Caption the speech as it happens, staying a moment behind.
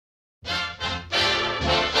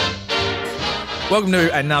Welcome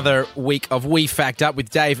to another week of We Fact Up with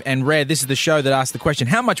Dave and Red. This is the show that asks the question,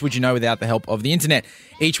 how much would you know without the help of the internet?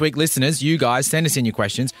 Each week, listeners, you guys, send us in your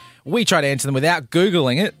questions. We try to answer them without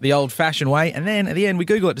Googling it the old-fashioned way, and then at the end, we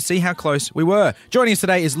Google it to see how close we were. Joining us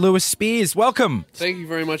today is Lewis Spears. Welcome. Thank you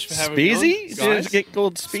very much for having me Spearsy? on, guys. Did you get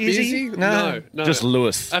called Spearsy? No. Just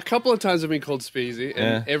Lewis. A couple of times I've been called Spearsy,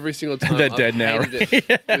 and every single time They're I've dead now, hated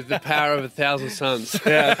it with the power of 1,000 suns.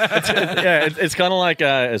 It's kind of like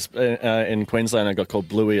in Queensland I got called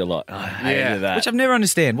Bluey a lot. I hated that. Which I've never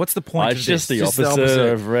understand. What's the point of It's this? just the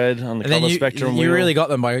opposite of red on the And then colour spectrum. you wheel. really got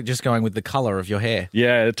them by just going with the colour of your hair.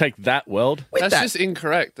 Yeah, take that, world. With That's that. just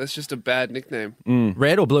incorrect. That's just a bad nickname.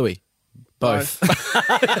 Red or bluey? Both.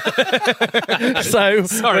 So,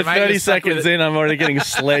 Sorry, we're mate, 30 you're stuck with seconds it. in, I'm already getting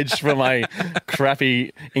sledged for my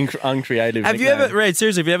crappy, uncreative Have you nickname. ever, Red,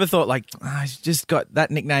 seriously, have you ever thought, like, I just got,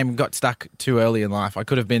 that nickname got stuck too early in life. I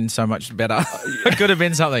could have been so much better. I could have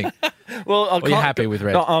been something. Well, Are you happy with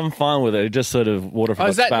Red? No, I'm fine with it. It just sort of water for Oh, the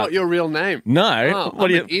is that spout. not your real name? No. Oh,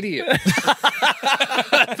 What I'm do an idiot.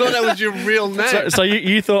 I thought that was your real name. So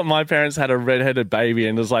you thought my parents had a red-headed baby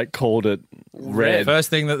and was like called it Red. First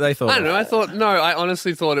thing that they thought. I don't know. I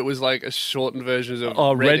honestly thought it was like a shortened version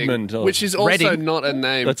of Reading, Redmond. which is also Reading? not a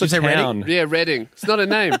name. That's a Did you say Reading? town. Yeah, Reading. It's not a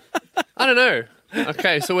name. I don't know.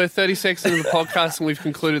 Okay, so we're 30 seconds into the podcast and we've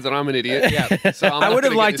concluded that I'm an idiot. Yeah. So I would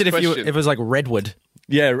have liked it if it was like Redwood.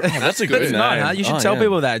 Yeah, that's a good good. name. No, you should tell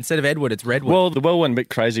people that. Instead of Edward, it's Redwood. Well, the world went a bit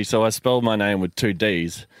crazy, so I spelled my name with two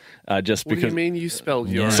D's. Just What do because. you mean you spelled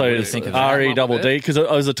your own? So What do you it's think of R E that? double D because it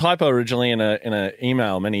was a typo originally in a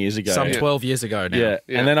email many years ago. Some 12 years ago now. Yeah.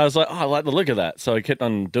 Yeah. And then I was like, oh, I like the look of that. So I kept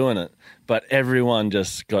on doing it. But everyone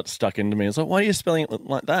just got stuck into me. I was like, why are you spelling it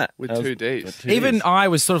like that? With I was- two Ds. with two Even Ds. I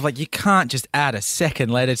was sort of like, you can't just add a second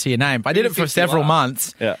letter to your name. But I did do it you for think you several are?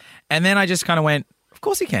 months. Yeah. And then I just kind of went, of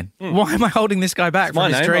course he can. Why am I holding this guy back My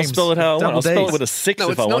from his name, dreams? I'll spell it how I want. Double I'll spell Ds. it with a 6 No,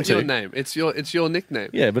 if it's I not want your to. name. It's your nickname.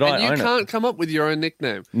 Yeah, but and I you own it. can't come up with your own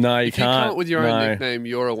nickname. No, you if you can't. come up with your own No. nickname,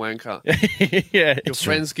 you're a wanker. Yeah. Your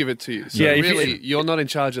friends give it to you. So Yeah, if you- really, you're not in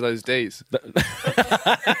charge of those Ds.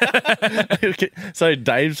 So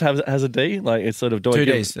Dave's has a D? Like it's sort of... do I Two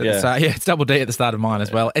give- Ds. Yeah, it's double D at the start of mine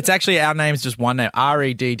as well. It's actually, our name's just one name,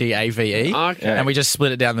 Reddave. Okay. And we just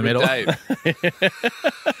split it down the middle. Dave.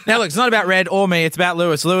 Now, look, it's not about Red or me. It's about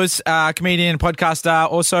Lewis. Lewis, comedian, podcaster.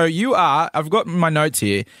 Also, you are, I've got my notes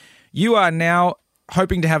here, you are now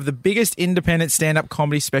hoping to have the biggest independent stand-up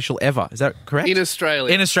comedy special ever. Is that correct? In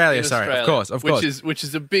Australia. In Australia, sorry. Of course. Which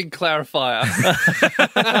is a big clarifier.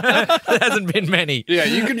 There hasn't been many. Yeah,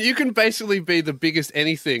 you can basically be the biggest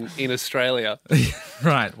anything in Australia.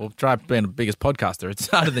 Right. Well, try being the biggest podcaster. It's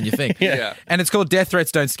harder than you think. Yeah. And it's called Death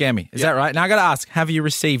Threats Don't Scare Me. Is that right? Now, I got to ask, have you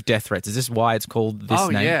received death threats? Is this why it's called this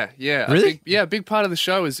name? Yeah. Really? A big part of the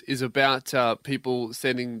show is about people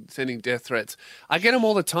sending death threats. I get them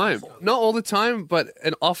all the time. Not all the time, but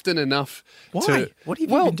often enough. Why? What have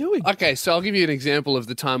you been doing? Okay, so I'll give you an example of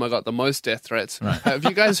the time I got the most death threats. Have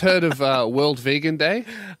you guys heard of World Vegan Day?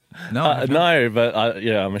 No. No, but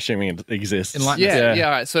I'm assuming it exists. Enlighten us. Yeah.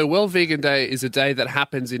 All right. So World Vegan Day is a day that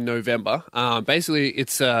happens in November. Basically,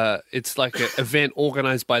 it's like an event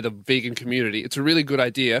organized by the vegan community. It's a really good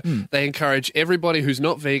idea. They encourage everybody who's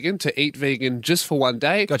not vegan to eat vegan just for one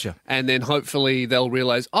day. Gotcha. And then hopefully they'll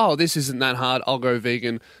realize, oh, this isn't that hard. I'll go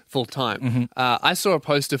vegan full time. I saw a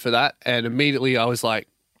poster for that, and immediately I was like,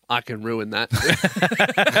 I can ruin that.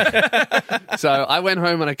 So I went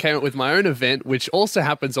home and I came up with my own event, which also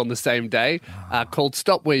happens on the same day, called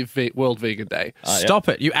Stop World Vegan Day. Stop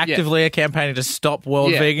it. You actively are campaighning to stop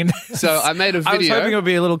World Yeah. Vegan Day. So I made a video. I was hoping it would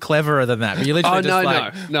be a little cleverer than that, but you literally Oh,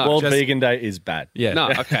 just no. World Just- Vegan Day is bad. Yeah. No,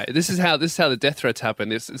 okay. This is how the death threats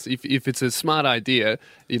happen. If it's a smart idea,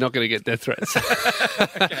 you're not going to get death threats.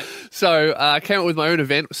 So I came up with my own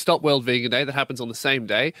event, Stop World Vegan Day, that happens on the same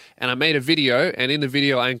day. And I made a video, and in the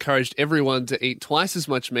video I encouraged everyone to eat twice as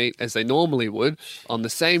much meat as they normally would on the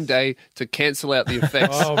same day to cancel out the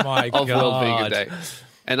effects Oh my of World Vegan God. Day.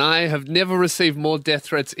 And I have never received more death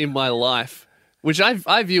threats in my life, which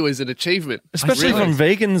I view as an achievement. Especially Really. from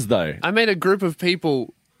vegans, though. I made a group of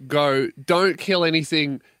people go, don't kill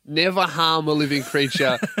anything, never harm a living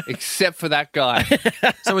creature except for that guy.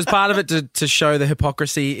 So was part of it to show the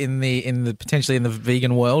hypocrisy in the potentially in the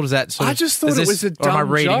vegan world? Is that sort of? I just thought is it this- was a or am I dumb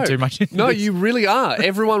reading joke. too much into No, this? you really are.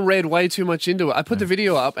 Everyone read way too much into it. I put the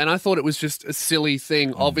video up and I thought it was just a silly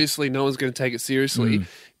thing. Obviously, no one's going to take it seriously.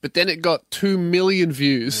 But then it got 2 million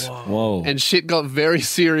views. Whoa. And shit got very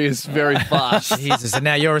serious very fast. Jesus, and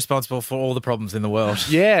now you're responsible for all the problems in the world.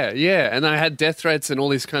 Yeah, and I had death threats and all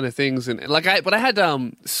these kind of things, but I had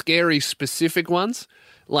scary specific ones.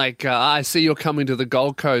 like, I see you're coming to the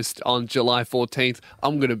Gold Coast on July 14th.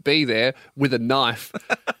 I'm going to be there with a knife.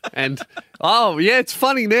 And, oh, yeah, it's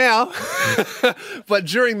funny now. But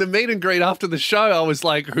during the meet and greet after the show, I was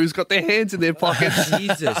like, who's got their hands in their pockets?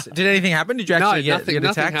 Jesus. Did anything happen? Did you actually get nothing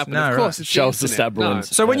attacked? happened. No, of course, it's Show us the internet. stab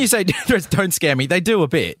wounds. So when you say death threats don't scare me, they do a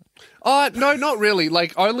bit. No, not really.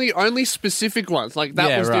 Like only specific ones. Like that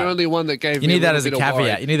Yeah, was right. the only one that gave You me need a that little as a bit of caveat.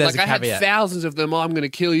 worry. You need that as like a I caveat. had thousands of them. Oh, I'm going to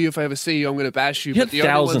kill you if I ever see you. I'm going to bash you. You But had the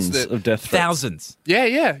only ones thousands that, of death threats. Thousands.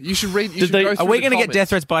 yeah. You should read. You should they- go are through Are we the going to get comments. death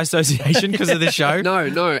threats by association because of this show?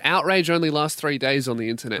 No. Outrage only lasts 3 days on the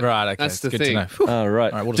internet. Right, okay. That's it's the good thing. to know. Whew. Oh,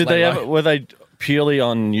 right. All right, we'll just Did lay they low. ever, were they purely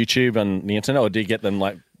on YouTube and the internet, or did you get them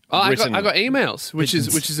like Oh, I written? got emails, which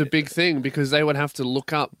is a big thing because they would have to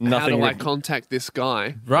look up how Nothing do I written. contact this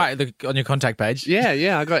guy. Right, on your contact page.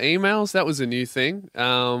 Yeah, I got emails. That was a new thing.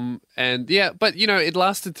 And yeah, but it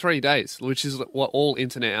lasted 3 days, which is what all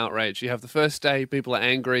internet outrage. You have the first day, people are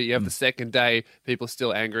angry. You have the second day, people are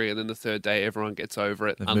still angry, and then the third day, everyone gets over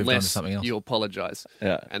it They've moved on to unless something else. you apologize.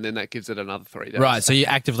 Yeah. And then that gives it another 3 days. Right, so you're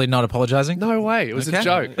actively not apologising? No way. It was Okay. a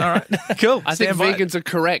joke. All right, cool. I think Stand by it. vegans are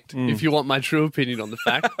correct if you want my true opinion on the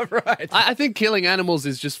fact. Right. I think killing animals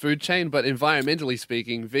is just food chain, but environmentally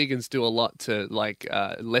speaking, vegans do a lot to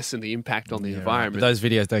lessen the impact on the But environment. those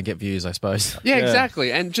videos don't get views, I suppose. Yeah, Yeah.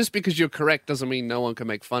 exactly. And just because you're correct doesn't mean no one can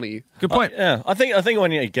make fun of you. Good point. Yeah, I think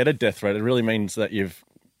when you get a death threat, it really means that you've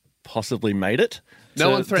possibly made it. No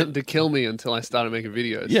one threatened to kill me until I started making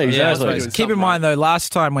videos. Yeah, So exactly. I was Yeah, doing Keep in something mind, right. though,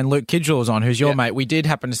 last time when Luke Kidgel was on, who's your Yeah. mate, we did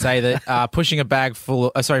happen to say that pushing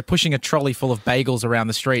a trolley full of bagels around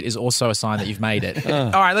the street is also a sign that you've made it. All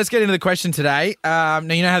right, let's get into the question today. Now,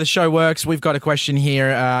 you know how the show works. We've got a question here.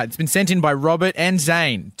 It's been sent in by Robert and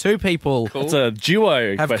Zane. Two people It's a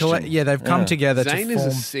duo have question. they've come together Zane to is form.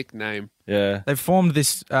 a sick name. Yeah. They've formed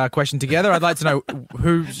this question together. I'd like to know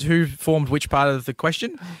who formed which part of the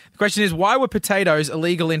question. The question is, why were potatoes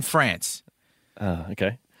illegal in France?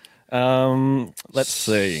 Okay. Let's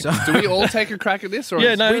see. So- Do we all take a crack at this? Or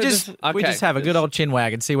Yeah, no, we just Okay. have a good old chin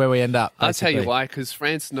wag and see where we end up. I'll tell you basically. why, because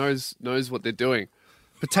France knows what they're doing.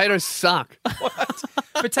 Potatoes suck.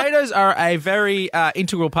 Potatoes are a very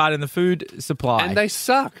integral part in the food supply, And they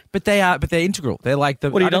suck. but they're integral. They're like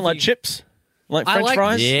the. What, do I you don't like think- chips? Like I French like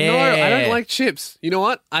fries? Yeah. No, I don't like chips. You know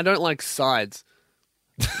what? I don't like sides.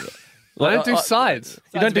 I don't do sides.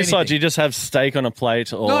 You don't do of sides. anything. You just have steak on a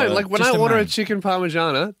plate, or No, like when I just a order a main. chicken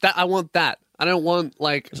parmigiana, that I want that. I don't want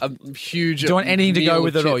like a huge. Do you want anything to meal go of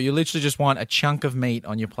with it chip. all? You literally just want a chunk of meat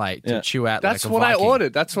on your plate to Yeah. chew out. That's like a what I Viking.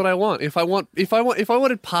 ordered. That's what I want. If I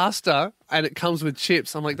wanted pasta and it comes with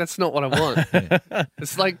chips, I'm like, that's not what I want.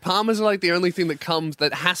 It's like parmas are like the only thing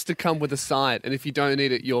that has to come with a side, and if you don't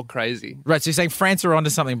eat it, you're crazy. Right, so you're saying France are onto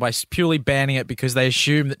something by purely banning it because they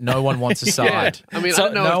assume that no one wants a Yeah. side. I mean, So I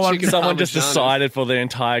don't know no if one- chicken someone just parmigiana is- decided for the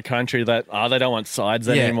entire country that they don't want sides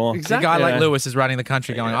anymore. Exactly. A guy like Yeah. Lewis is running the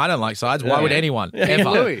country going, I don't like sides. Why would anyone? King Ever?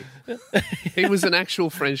 Louis. He was an actual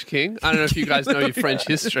French king. I don't know if you guys know your French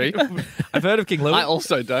history. I've heard of King Louis. I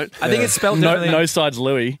also don't. I think it's spelled No, differently. no sides,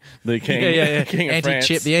 Louis, the king, king of France.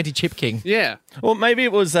 Anti-chip, the anti-chip king. Yeah. Well, maybe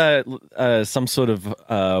it was some sort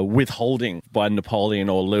of withholding by Napoleon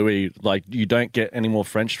or Louis, like you don't get any more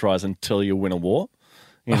French fries until you win a war.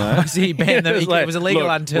 You know, So he banned them. It's It like, was illegal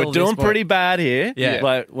look, until we're doing this war. pretty bad here. Yeah.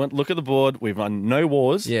 Like, look at the board. We've won no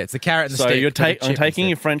wars. Yeah, it's the carrot and the So stick. you're but the I'm chip taking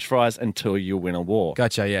your instead. French fries until you win a war.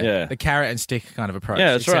 Gotcha, yeah. Yeah. The carrot and stick kind of approach.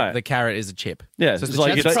 Yeah, that's except right. The carrot is a chip. Yeah, So it's it's the like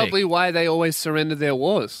chip you and That's don't- stick. probably why they always surrendered their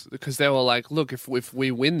wars, because they were like, look, if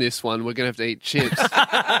we win this one, we're going to have to eat chips.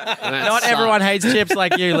 Not everyone hates chips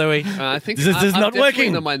like you, Louis. I think This is I'm not definitely working.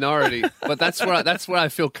 in the minority, but that's where I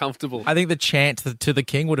feel comfortable. I think the chant to the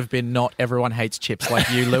king would have been, not everyone hates chips like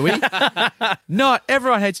you, Louis. Not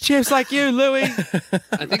everyone hates chips like you, Louis. I think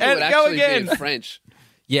it And would go actually be again. in French.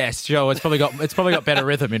 Yes, sure. It's probably got better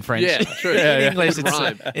rhythm in French. Yeah, true. in English, Good it's,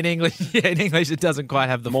 rhyme. in English, it doesn't quite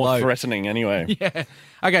have the More flow. threatening, anyway. Yeah.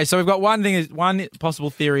 Okay, so we've got one possible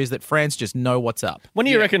theory is that France just know what's up. When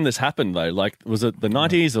do you reckon this happened, though? Like, was it the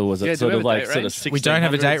 90s or was it Yeah, do sort we of have a like date sort of range? 1600s? We don't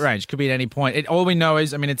have a date range. Could be at any point. All we know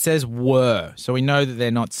is, it says were, so we know that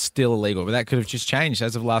they're not still illegal, but that could have just changed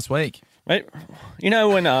as of last week. Right? You know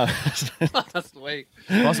when Last week,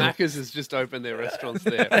 Macca's has just opened their restaurants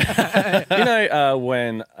there.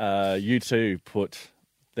 when U2 put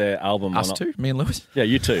their album Us on two, me and Lewis. Yeah,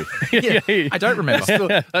 U2. Yeah, I don't remember.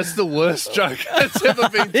 That's the worst joke that's ever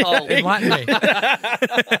been told. Enlighten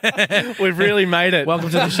me. We've really made it. Welcome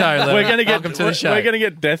to the show, Lewis. We're gonna get Welcome to the show. We're going to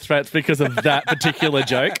get death threats because of that particular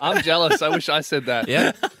joke. I'm jealous. I wish I said that.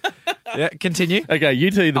 Yeah. Yeah, continue. Okay,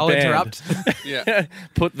 U2 the I'll band interrupt. Yeah.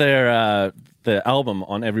 put their the album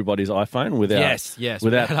on everybody's iPhone without Yes. without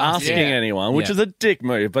Without asking asking. anyone, which Yeah. is a dick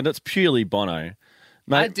move, but it's purely Bono.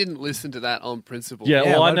 I Mate, didn't listen to that on principle. yeah, Yeah,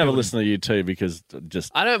 a well, lot I of never people listened to U2 because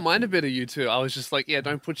just I don't mind a bit of U2. I was just like, yeah,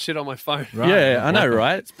 don't put shit on my phone. Right. yeah, I know,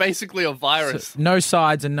 right? It's basically a virus. No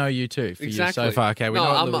sides and no U2 for Exactly. you so far. Okay, we no, know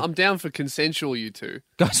what I'm, Louis- I'm down for consensual U2,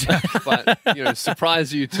 Gotcha. but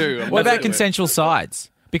surprise U2. What about consensual sides?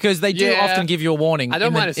 Because they do Yeah. often give you a warning I don't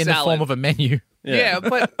in, mind the, a in the salad. form of a menu. Yeah,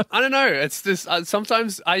 but I don't know. It's just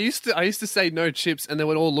sometimes I used to say no chips, and they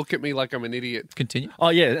would all look at me like I'm an idiot. Continue. Oh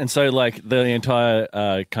yeah, and so like the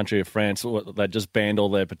entire country of France, they just banned all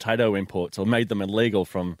their potato imports or made them illegal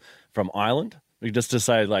from Ireland. Just to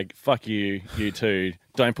say like, fuck you, U2,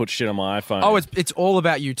 don't put shit on my iPhone. Oh, it's all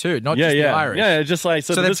about you too, not just the Irish. Yeah, just like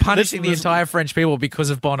So they're punishing the entire French people because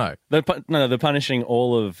of Bono. They're punishing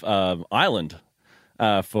all of Ireland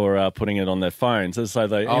for putting it on their phones. And so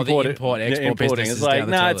they Oh, the import it- import-export importing. business It's is like, down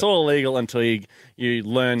the nah, toilet. it's all illegal until you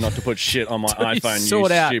learn not to put shit on my iPhone, you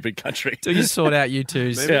sort out- stupid country. So you sort out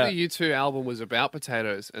U2's. Maybe Yeah. the U2 album was about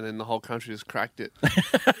potatoes, and then the whole country just cracked it.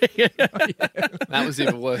 That was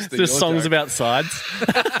even worse than Just your songs joke. about sides.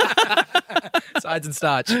 Sides and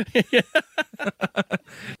starch.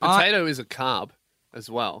 Potato is a carb as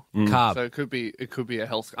well. Carb. So it could be a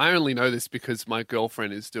health. I only know this because my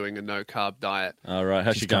girlfriend is doing a no carb diet. All right,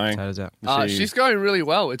 how's she She's got going? potatoes out. She's going really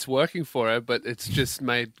well. It's working for her, but it's just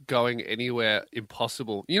made going anywhere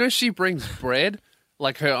impossible. You know, she brings bread,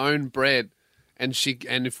 like her own bread, and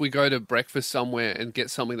if we go to breakfast somewhere and get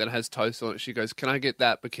something that has toast on it, she goes, "Can I get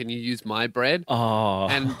that? But can you use my bread?" Oh,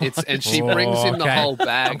 And she brings in the Okay. whole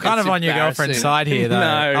bag. I'm kind It's of on your girlfriend's embarrassing. side here, though.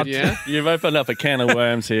 no, Yeah? you've opened up a can of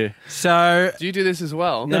worms here. So Do you do this as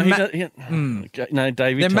well? No, no,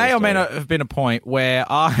 Dave. there may or may not have been a point where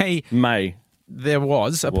there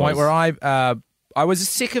was a point where I was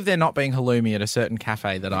sick of there not being halloumi at a certain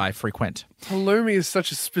cafe that I frequent. Halloumi is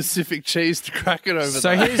such a specific cheese to crack it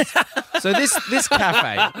over. So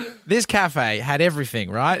this cafe had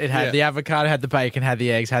everything, right? It had the avocado, had the bacon, had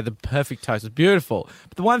the eggs, had the perfect toast. It was beautiful.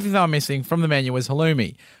 But the one thing they were missing from the menu was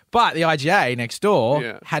halloumi. But the IGA next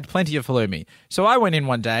door had plenty of halloumi. So I went in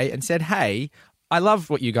one day and said, "Hey, I love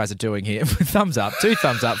what you guys are doing here. Thumbs up, 2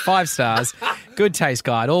 thumbs up, 5 stars, good taste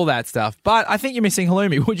guide, all that stuff. But I think you're missing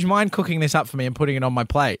halloumi. Would you mind cooking this up for me and putting it on my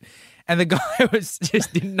plate?" And the guy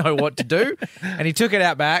didn't know what to do, and he took it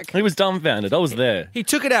out back. He was dumbfounded. I was there. He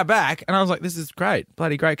took it out back, and I was like, "This is great,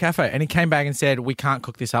 bloody great cafe." And he came back and said, "We can't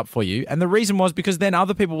cook this up for you." And the reason was because then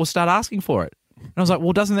other people will start asking for it. And I was like,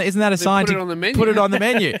 "Well, isn't that a sign put to it on the menu." put it on the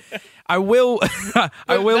menu?" I will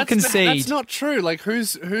concede. That's not true. Like,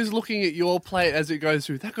 who's looking at your plate as it goes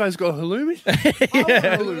through? That guy's got halloumi.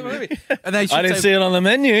 And they should I didn't say- see it on the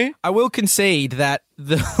menu. I will concede that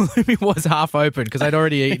the halloumi was half open because I'd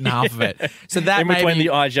already eaten half of it. So that In between maybe,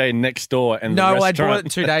 the IJ next door and the no, I restaurant. bought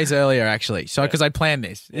it 2 days earlier actually. So because I planned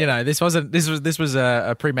this, this was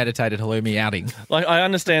a premeditated halloumi outing. Like, I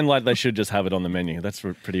understand, like, they should just have it on the menu. That's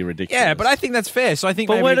pretty ridiculous. Yeah, but I think that's fair. So I think.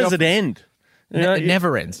 But maybe where we does go- it end? You know, It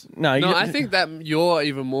never ends. No, No, I think that you're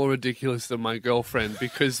even more ridiculous than my girlfriend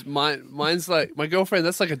because mine's like my girlfriend.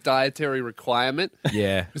 That's like a dietary requirement.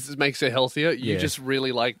 Yeah. Because it makes her healthier. You Yeah. just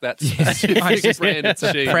really like that I specific just- brand of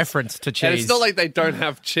cheese. Preference to cheese. And it's not like they don't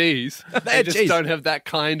have cheese. They have just cheese. don't have that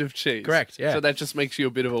kind of cheese. Correct, yeah. So that just makes you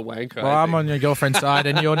a bit of a wanker. Well, I I'm think. on your girlfriend's side,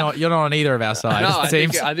 and you're not on either of our sides. No, it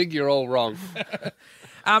seems. I think you're all wrong.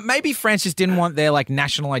 Maybe France just didn't want their like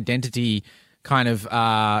national identity kind of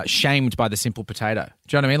shamed by the simple potato.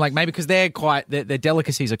 Do you know what I mean? Like maybe because their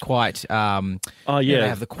delicacies are quite. Oh, yeah. They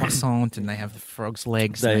have the croissant and they have the frog's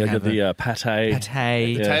legs. They and got have the pate.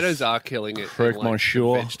 pate. Yeah. Potatoes are killing it. Croque in, like, monsieur.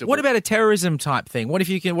 the vegetable- What about a terrorism type thing? What if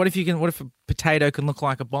a potato can look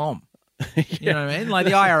like a bomb? You know what I mean? Like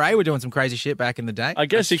the IRA were doing some crazy shit back in the day. I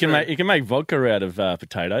guess That's you true. can make vodka out of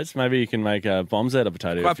potatoes. Maybe you can make bombs out of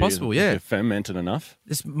potatoes. Quite possible, yeah. If you ferment it enough.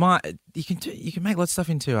 You can make lots of stuff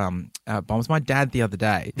into bombs. My dad the other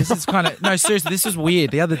day. This is kind of no seriously. This is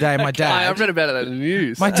weird. The other day, my I dad. read about it in the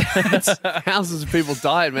news. My dad's Thousands of people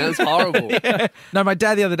died, man. It's horrible. no. My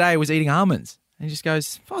dad the other day was eating almonds, and he just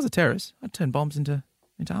goes, "If I was a terrorist, I'd turn bombs into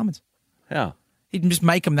almonds." How? He'd just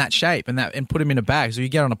make them that shape and put them in a bag, so you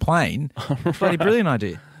get on a plane. Bloody brilliant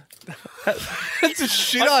idea. It's a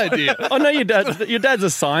shit idea. Oh no, your dad's a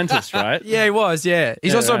scientist, right? Yeah, he was. Yeah,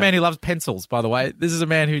 he's Yeah, also a right. man who loves pencils. By the way, this is a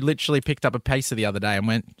man who literally picked up a pacer the other day and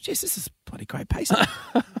went, "Jeez, this is a bloody great pacer."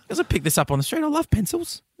 Because I picked this up on the street. I love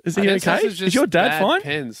pencils. Is he okay? Is your dad fine?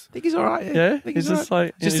 Pens. I think he's all right. Yeah, I think he's all just right.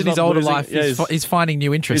 like Just he's in his not older losing- life, yeah, he's finding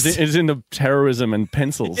new interests. He's into terrorism and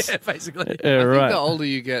pencils. Yeah, basically. Yeah, I right. think the older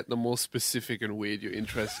you get, the more specific and weird your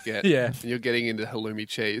interests get. Yeah. And you're getting into halloumi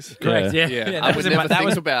cheese. Correct. Yeah. Yeah, that I would was in never my- that think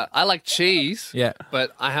was- about. I like cheese. Yeah.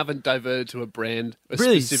 but I haven't diverted to a brand. A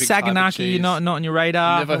Really, specific type of Saganaki, cheese. you're not on your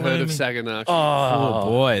radar. Never heard of Halloumi? Saganaki. Oh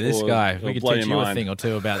boy, this it'll- guy. it'll We could blow teach your you a mind. thing or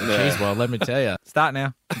two about the cheese world. Let me tell you. Start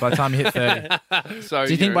now. By the time you hit 30, So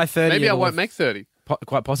Do you think by 30 maybe I it'll won't have- make 30?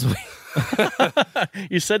 Quite possibly.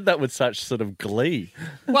 You said that with such sort of glee.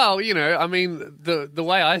 Well, I mean, the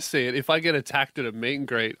way I see it, if I get attacked at a meet and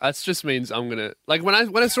greet, that just means I'm gonna like when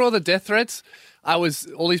I saw the death threats,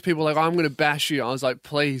 all these people were like, I'm gonna bash you. I was like,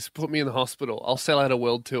 please put me in the hospital. I'll sell out a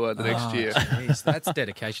world tour the next year. Jeez, that's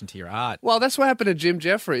dedication to your art. Well, that's what happened to Jim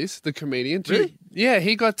Jeffries, the comedian. Really? Yeah,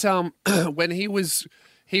 he got when he was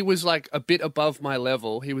like a bit above my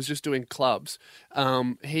level. He was just doing clubs.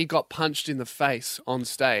 He got punched in the face on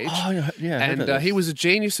stage. Oh, yeah. I heard And about he this. was a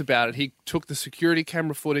genius about it. He took the security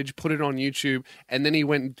camera footage, put it on YouTube, and then he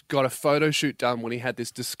went and got a photo shoot done when he had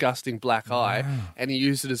this disgusting black eye, and he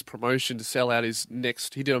used it as promotion to sell out his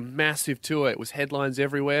next. He did a massive tour. It was headlines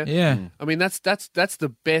everywhere. Yeah. I mean, that's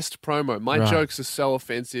the best promo. My Right. jokes are so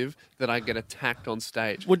offensive that I get attacked on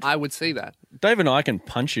stage. I would see that. Dave and I can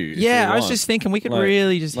punch you. if Yeah, we I was want. just thinking we could Like-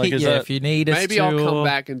 really just like, hit is you that- if you need us Maybe to. I'll come or-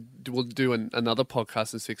 back and we'll do another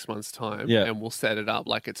podcast in 6 months' time, Yeah. and we'll set it up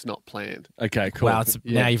like it's not planned. Okay, cool. Wow,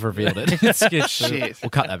 now you've revealed it. It's good. Shit. We'll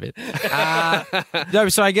cut that bit. No,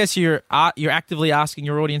 so I guess you're actively asking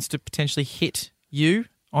your audience to potentially hit you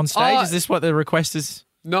on stage. Oh, Is this what the request is?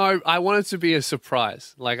 No, I want it to be a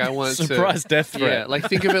surprise. Like I want it to Surprise death threat. Yeah, like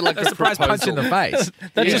think of it like a Surprise punch in the face.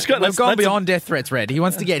 That's Yeah. just got, We've that's, gone that's beyond death threats, Red. He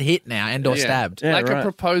wants to get hit now and or Yeah. stabbed. Yeah, like right. a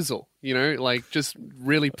proposal. Like just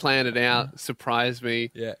really plan it out, surprise me,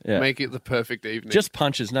 Yeah. make it the perfect evening. just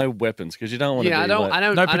punches, no weapons, because you don't want to be I don't. No I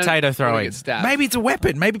don't potato wanna throwing. Get stabbed. Maybe it's a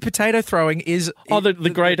weapon. Maybe potato throwing is. Oh, the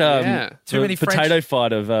great yeah. Too the many French- potato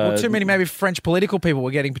fight of well, too many maybe French political people were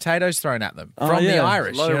getting potatoes thrown at them from the yeah.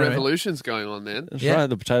 Irish. a lot you of know what I mean? revolutions going on then. That's Yeah. right,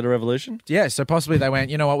 the potato revolution. Yeah, so possibly they went,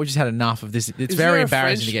 you know what, we just had enough of this. It's Is very there a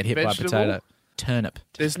embarrassing to French get hit by a vegetable? potato. Turnip.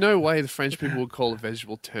 There's no way the French people would call a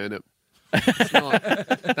vegetable turnip. It's not.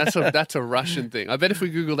 That's a Russian thing. I bet if we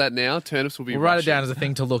Google that now, turnips will be. We'll write it Russian. down as a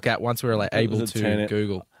thing to look at once we're like, able Was it to turnip?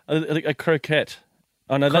 Google. A croquette.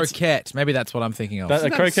 Oh no, that's Croquette. Maybe that's what I'm thinking of. that, Isn't a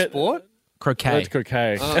that croquette. sport? Croquet. That's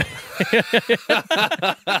croquet.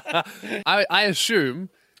 I assume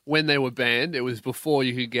when they were banned, it was before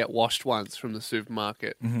you could get washed once from the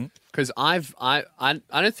supermarket. Because I don't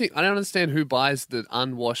understand who buys the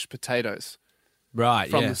unwashed potatoes. Right,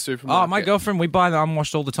 from yeah. the supermarket. Oh, my girlfriend, we buy them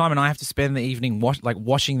unwashed all the time, and I have to spend the evening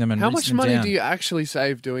washing them and How rinsing much them money down. do you actually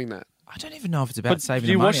save doing that? I don't even know if it's about But saving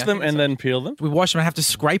do you the money. wash I them think and then peel them? we wash them. I have to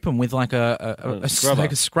scrape them with like a scrubber.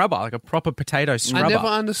 like a scrubber, like a proper potato scrubber. I never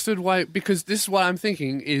understood why. Because this is what I'm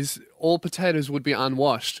thinking: is all potatoes would be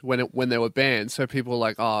unwashed when they were banned. So people were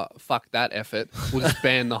like, "Oh, fuck that effort! We'll just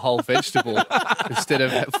ban the whole vegetable instead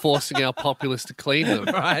of forcing our populace to clean them."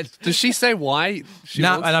 Right. Does she say why? She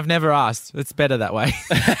No, wants- and I've never asked. It's better that way.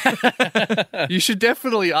 You should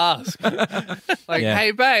definitely ask. Like, Yeah.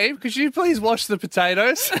 hey, babe, could you please wash the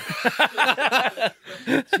potatoes?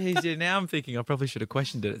 Jeez, yeah, now I'm thinking I probably should have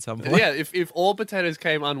questioned it at some point. Yeah, if all potatoes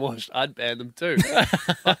came unwashed, I'd ban them too.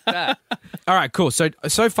 Fuck that. All right, cool. So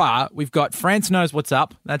far we've got France knows what's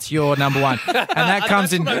up. That's your number one, and that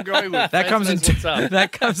comes in. what I'm going with. That France comes in. knows what's up.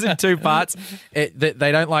 That comes in two parts. They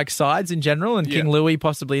don't like sides in general, and King Yeah. Louis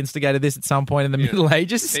possibly instigated this at some point in the Middle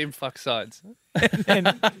Ages. Team fuck sides.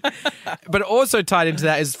 But also tied into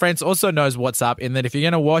that is France also knows what's up in that if you're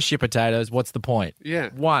going to wash your potatoes, what's the point? Yeah.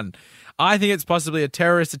 One, I think it's possibly a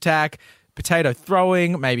terrorist attack. Potato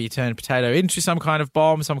throwing, maybe you turn a potato into some kind of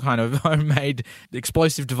bomb, some kind of homemade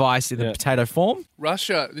explosive device in the potato form.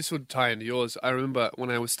 Russia, this would tie into yours. I remember when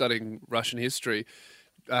I was studying Russian history,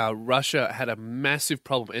 Russia had a massive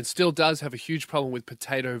problem and still does have a huge problem with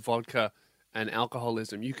potato vodka and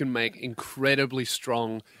alcoholism. You can make incredibly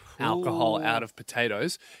strong alcohol out of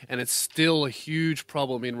potatoes, and it's still a huge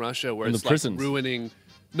problem in Russia where In it's the like prisons? ruining.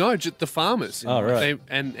 No, just the farmers. Oh, right.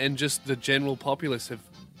 And just the general populace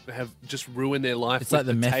have just ruined their life. It's with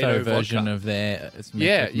like the potato metho version vodka. of their.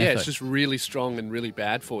 Yeah, it's just really strong and really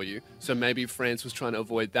bad for you. So maybe France was trying to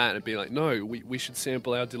avoid that and be like, no, we should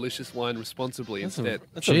sample our delicious wine responsibly instead.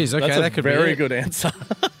 Jeez, okay, that's a that could be very it. good answer.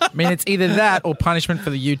 I mean, it's either that or punishment for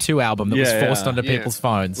the U2 album that was Yeah, forced yeah. onto Yeah. people's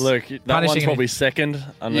phones. Look, that Punishing one's any- probably second.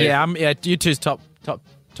 Yeah, U2's top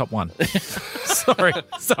one.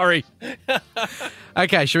 Sorry.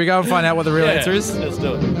 Okay, should we go and find out what the real answer is? Let's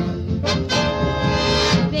do it.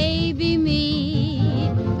 Baby me,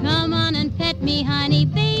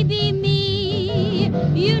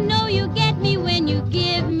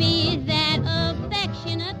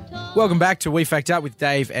 Welcome back to We Fact Up with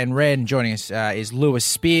Dave and Ren. Joining us is Lewis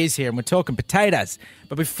Spears here, and we're talking potatoes.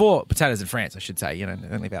 But before, potatoes in France, I should say, don't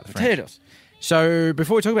leave out the French. Potatoes. So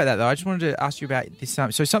before we talk about that, though, I just wanted to ask you about this.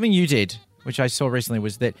 So something you did, which I saw recently,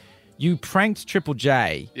 was that you pranked Triple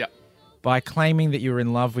J by claiming that you were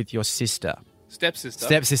in love with your sister.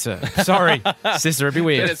 Stepsister. Sorry, sister, it'd be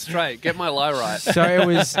weird. Get it straight. Get my lie right. So it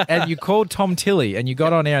was, and you called Tom Tilley, and you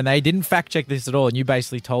got on air, and they didn't fact check this at all, and you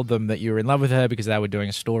basically told them that you were in love with her because they were doing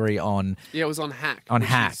a story on. Yeah, it was on Hack. On which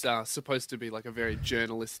Hack. is supposed to be like a very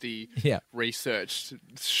journalisty, researched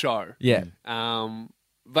show. Yeah.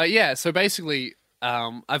 But yeah, so basically,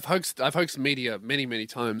 I've hoaxed media many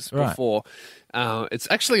times before. It's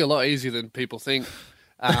actually a lot easier than people think.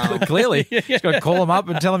 Clearly, you just got to call them up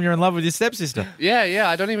and tell them you're in love with your stepsister. Yeah.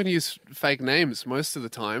 I don't even use fake names most of the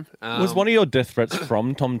time. Was one of your death threats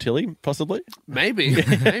from Tom Tilley, possibly? Maybe.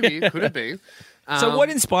 Could have been. So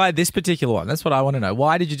what inspired this particular one? That's what I want to know.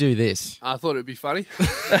 Why did you do this? I thought it'd be funny.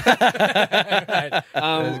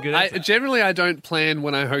 Generally, I don't plan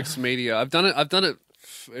when I hoax media. I've done it.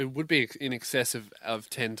 It would be in excess of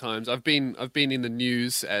 10 times. I've been in the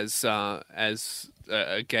news as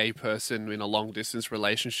a gay person in a long distance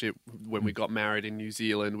relationship when we got married in New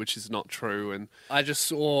Zealand, which is not true. And I just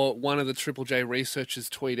saw one of the Triple J researchers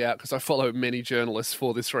tweet out, because I follow many journalists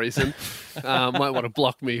for this reason. Might want to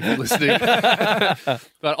block me for listening.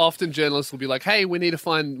 But often journalists will be like, "Hey, we need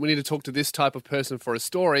to talk to this type of person for a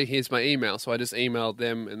story. Here's my email." So I just emailed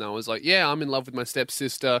them, and I was like, "Yeah, I'm in love with my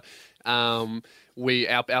stepsister. Our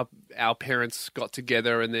parents got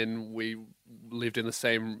together, and then we lived in the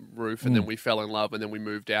same roof, and then we fell in love, and then we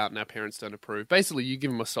moved out, and our parents don't approve." Basically, you give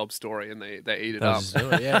them a sob story, and they eat it up.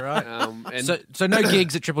 Yeah, right. So no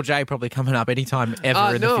gigs at Triple J probably coming up anytime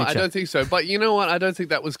ever in the future. No, I don't think so. But you know what? I don't think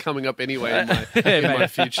that was coming up anyway in my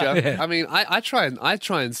future. Yeah. I mean, I try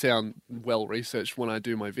and sound well researched when I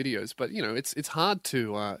do my videos, but it's hard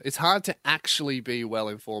to actually be well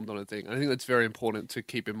informed on a thing. I think that's very important to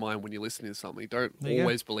keep in mind when you're listening to something. Don't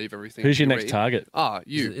always believe everything. Who's your next target?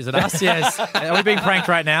 You. Is it us? Yes. Are we being pranked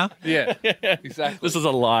right now? Yeah, exactly. This is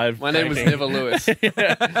a live. My name was Never Lewis.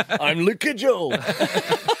 I'm Luca Joel.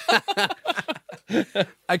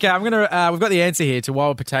 Okay, we've got the answer here to why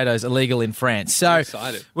were potatoes illegal in France. So, I'm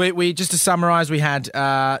excited. We just to summarise, we had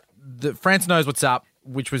France knows what's up,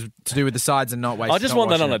 which was to do with the sides and not waste. I just want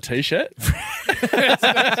that on a T-shirt.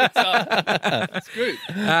 That's good.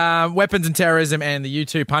 Weapons and terrorism and the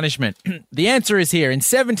U2 punishment. The answer is here. In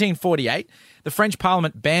 1748, the French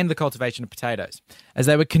Parliament banned the cultivation of potatoes, as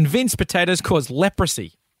they were convinced potatoes caused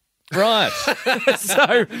leprosy. Right.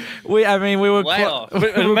 So we were wow.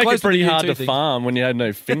 It would make it pretty hard to farm when you had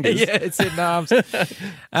no fingers. Yeah, it's in arms. Picking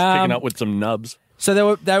up with some nubs. So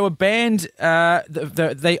they were banned.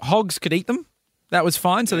 The hogs could eat them. That was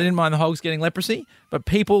fine, so they didn't mind the hogs getting leprosy, but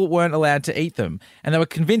people weren't allowed to eat them. And they were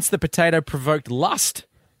convinced the potato provoked lust,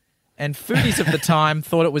 and foodies of the time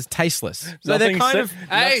thought it was tasteless. So they're kind of...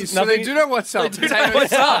 Hey, so they do know what's up. Potatoes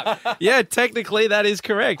suck. Yeah, technically that is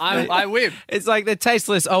correct. I win. It's like they're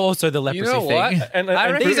tasteless. Oh, also the leprosy thing. What? And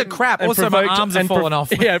these are crap. Also, my arms are falling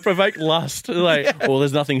off. Yeah, provoke lust. Well,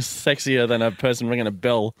 there's nothing sexier than a person ringing a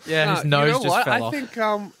bell. Yeah, his nose just fell off.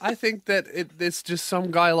 I think that it's just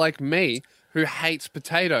some guy like me who hates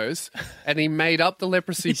potatoes, and he made up the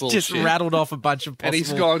leprosy bullshit. He's just rattled off a bunch of possible... And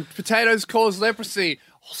he's gone, potatoes cause leprosy.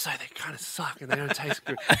 Also, they kind of suck and they don't taste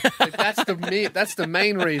good. Like, that's the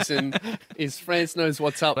main reason is France knows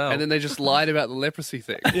what's up, and then they just lied about the leprosy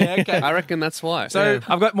thing. Yeah, okay. I reckon that's why. So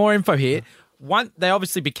I've got more info here. One, they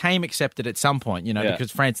obviously became accepted at some point,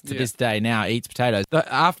 because France to this day now eats potatoes.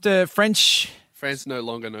 After France no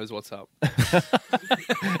longer knows what's up.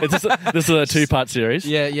 This is a two-part series.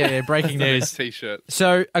 Yeah. Breaking news. T-shirt.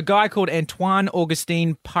 So a guy called Antoine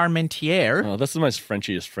Augustin Parmentier. Oh, that's the most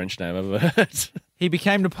Frenchiest French name I've ever heard. He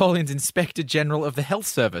became Napoleon's Inspector General of the Health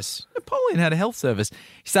Service. Napoleon had a health service.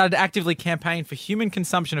 He started to actively campaign for human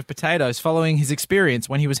consumption of potatoes following his experience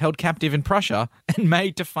when he was held captive in Prussia and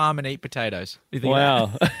made to farm and eat potatoes.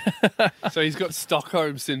 Wow. So he's got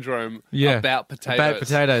Stockholm Syndrome about potatoes. About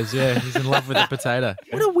potatoes, yeah. He's in love with the potato.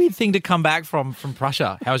 What a weird thing to come back from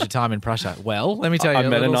Prussia. How was your time in Prussia? Well, let me tell you. I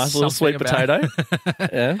met a nice little sweet potato.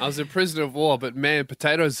 Yeah. I was a prisoner of war, but man,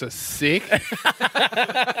 potatoes are sick.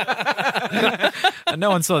 No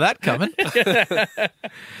one saw that coming.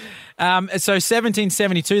 So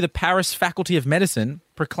 1772, the Paris Faculty of Medicine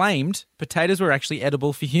proclaimed potatoes were actually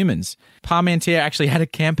edible for humans. Parmentier actually had a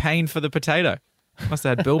campaign for the potato. Must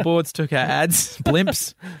have had billboards, took out ads,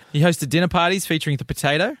 blimps. He hosted dinner parties featuring the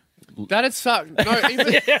potato. That'd suck. No,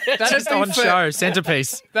 even, just on show,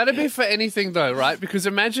 centerpiece. That'd be for anything though, right? Because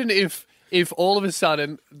imagine if all of a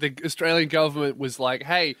sudden the Australian government was like,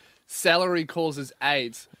 hey, celery causes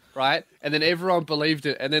AIDS. Right? And then everyone believed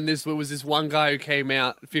it. And then there was this one guy who came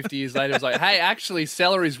out 50 years later and was like, hey, actually,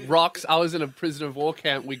 celery's rocks. I was in a prisoner of war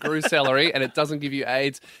camp. We grew celery and it doesn't give you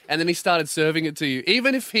AIDS. And then he started serving it to you.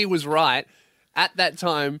 Even if he was right, at that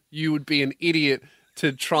time, you would be an idiot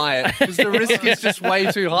to try it because the risk is just way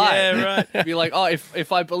too high. Yeah, right. Be like, oh,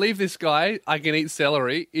 if I believe this guy, I can eat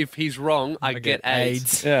celery. If he's wrong, I get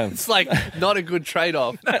AIDS. Yeah. It's like not a good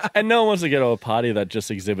trade-off. And no one wants to go to a party that just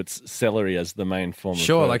exhibits celery as the main form of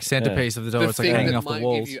Sure, food. like centerpiece of the door. The It's like thing hanging that off the might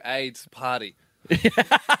walls. give you AIDS party.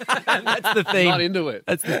 That's the theme. Not into it.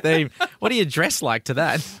 That's the theme. What do you dress like to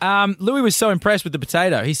that? Louis was so impressed with the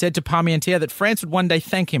potato. He said to Parmentier that France would one day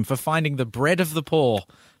thank him for finding the bread of the poor.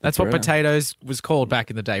 That's what Bread. potatoes was called back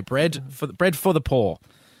in the day. Bread for the poor.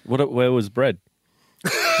 Where was bread?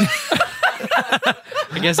 I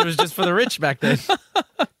guess it was just for the rich back then.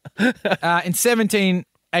 In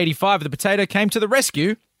 1785, the potato came to the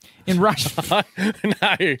rescue in Russia.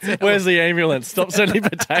 No, where's the ambulance? Stop sending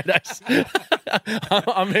potatoes.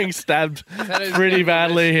 I'm being stabbed Potatoes pretty came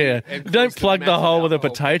badly here. and Don't caused a plug the massive hole with a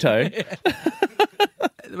alcohol. potato.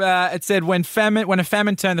 It said when a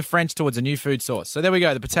famine turned the French towards a new food source. So there we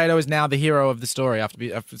go. The potato is now the hero of the story after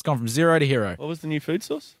it's gone from zero to hero. What was the new food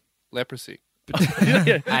source? Leprosy.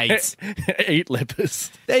 AIDS. Eat lepers.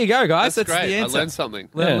 There you go, guys. That's That's great. the I answer. learned something.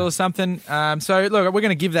 A little something. So look, we're going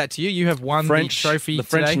to give that to you. You have won the trophy The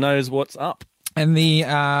French today. knows what's up. And the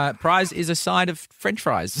prize is a side of French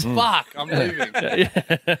fries. Fuck, I'm leaving.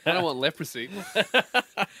 I don't want leprosy.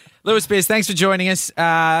 Lewis Spears, thanks for joining us.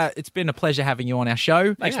 It's been a pleasure having you on our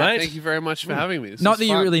show. Thanks, Yeah, mate. Thank you very much for having me. This Not was that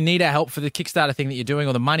you fun. really need our help for the Kickstarter thing that you're doing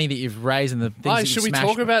or the money that you've raised and the things Oh, that should you've we smashed.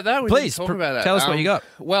 talk about that? We Please, need to talk about that. tell us what you got.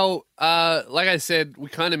 Well, like I said, we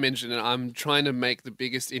kind of mentioned it. I'm trying to make the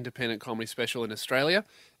biggest independent comedy special in Australia.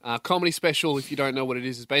 Comedy special, if you don't know what it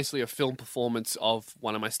is basically a film performance of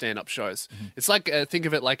one of my stand-up shows. Mm-hmm. It's like, think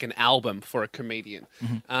of it like an album for a comedian.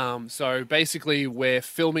 So basically, we're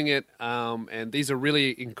filming it, and these are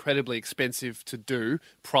really incredibly expensive to do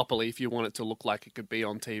properly if you want it to look like it could be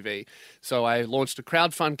on TV. So I launched a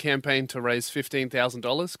crowdfund campaign to raise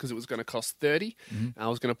 $15,000 because it was going to cost $30,000. I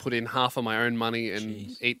was going to put in half of my own money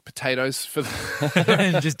and eat potatoes for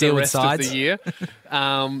Just deal the with rest sides. of the year.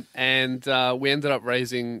 And we ended up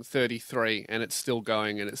raising 33, and it's still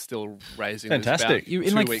going, and it's still raising. There's Fantastic. about You, in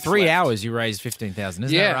 2 like weeks 3 left. hours, you raised 15,000.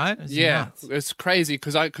 Isn't Yeah, that right? It's yeah, nuts. it's crazy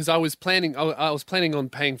because I was planning on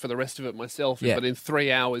paying for the rest of it myself, Yeah. but in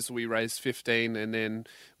 3 hours we raised 15, and then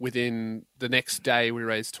within the next day we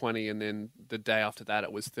raised 20, and then the day after that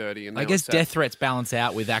it was 30. And I now guess it's at- death threats balance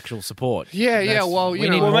out with actual support. Yeah, That's- well, we you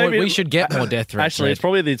need know, more, maybe- we should get more death threats. Actually, Red. it's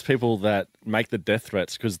probably these people that make the death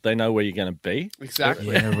threats because they know where you're going to be.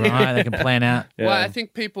 exactly. Yeah, right. They can plan out. Yeah. Well, I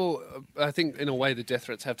think in a way, the death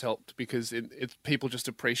threats have helped because people just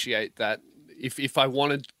appreciate that if I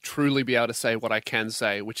want to truly be able to say what I can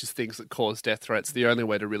say, which is things that cause death threats, the only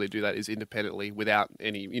way to really do that is independently without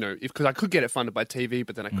any, because I could get it funded by TV,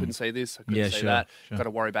 but then I couldn't say this, I couldn't Yeah, say sure, that. sure. Got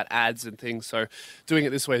to worry about ads and things. So doing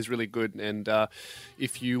it this way is really good. And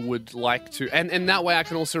if you would like to, and that way I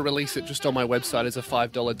can also release it just on my website as a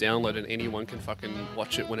 $5 download, and anyone can fucking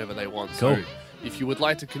watch it whenever they want. Cool. So if you would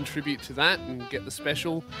like to contribute to that and get the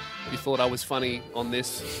special, if you thought I was funny on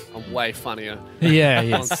this, I'm way funnier Yeah, on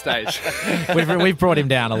yes. stage. We've brought him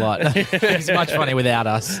down a lot. He's much funny without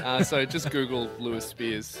us. So just Google Lewis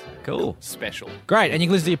Spears Cool. special. Great. And you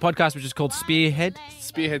can listen to your podcast, which is called Spearhead.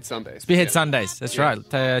 Spearhead Sundays. Spearhead Yeah. Sundays. That's Yeah. right.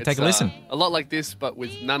 Take It's, a listen. A lot like this, but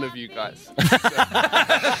with none of you guys. It's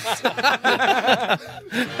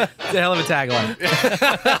a hell of a tagline.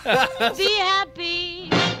 Be happy.